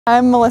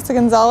I'm Misti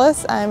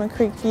Gonzalez. I'm a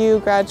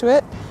Creekview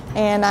graduate,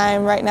 and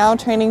I'm right now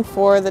training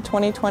for the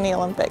 2020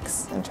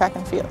 Olympics in track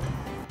and field.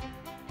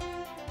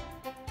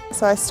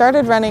 So I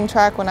started running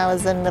track when I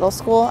was in middle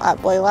school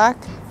at Blaylock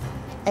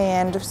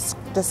and just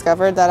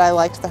discovered that I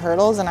liked the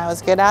hurdles and I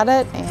was good at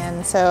it.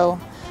 And so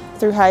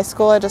through high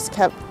school I just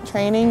kept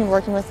training,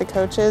 working with the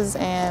coaches,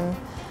 and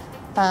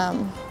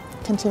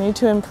continued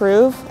to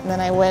improve. And then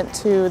I went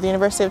to the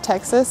University of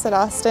Texas at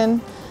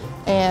Austin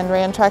and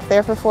ran track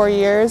there for 4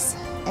 years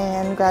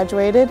and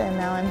graduated, and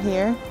now I'm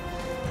here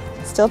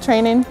still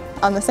training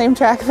on the same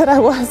track that I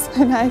was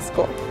in high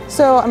school.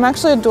 So I'm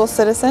actually a dual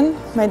citizen.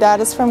 My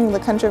dad is from the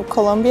country of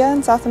Colombia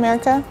in South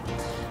America,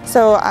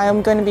 so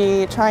I'm going to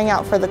be trying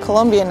out for the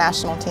Colombian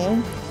national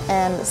team.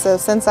 And so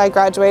since I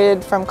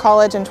graduated from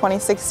college in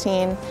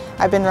 2016,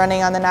 I've been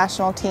running on the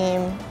national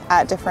team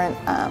at different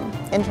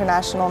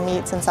international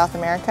meets in South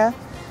America.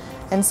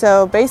 And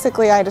so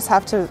basically I just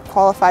have to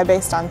qualify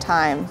based on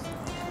time.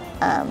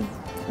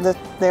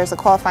 There's a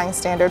qualifying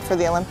standard for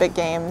the Olympic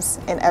Games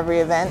in every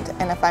event,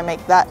 and if I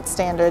make that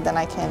standard, then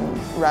I can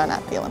run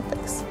at the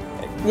Olympics.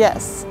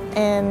 Yes,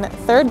 in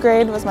 3rd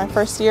grade was my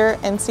first year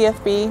in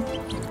CFB,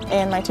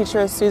 and my teacher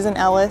was Susan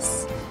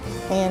Ellis,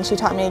 and she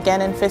taught me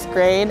again in 5th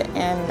grade,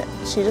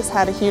 and she just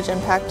had a huge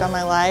impact on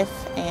my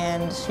life,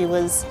 and she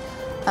was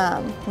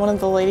one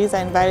of the ladies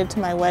I invited to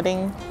my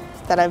wedding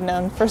that I've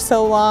known for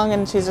so long,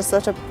 and she's just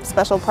such a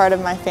special part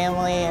of my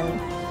family.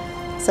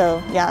 And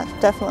so yeah,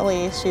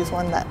 definitely she's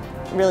one that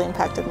really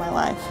impacted my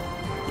life.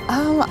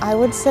 I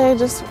would say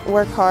just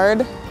work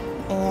hard,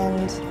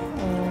 and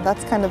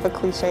that's kind of a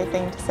cliche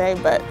thing to say,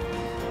 but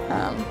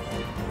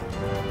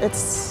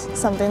it's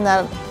something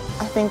that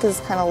I think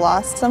is kind of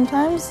lost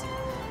sometimes.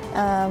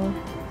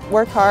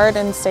 Work hard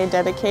and stay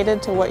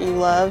dedicated to what you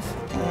love,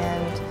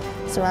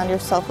 and surround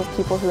yourself with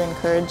people who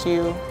encourage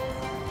you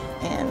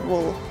and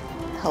will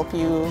help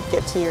you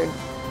get to your,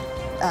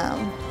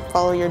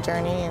 follow your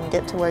journey and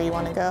get to where you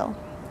want to go.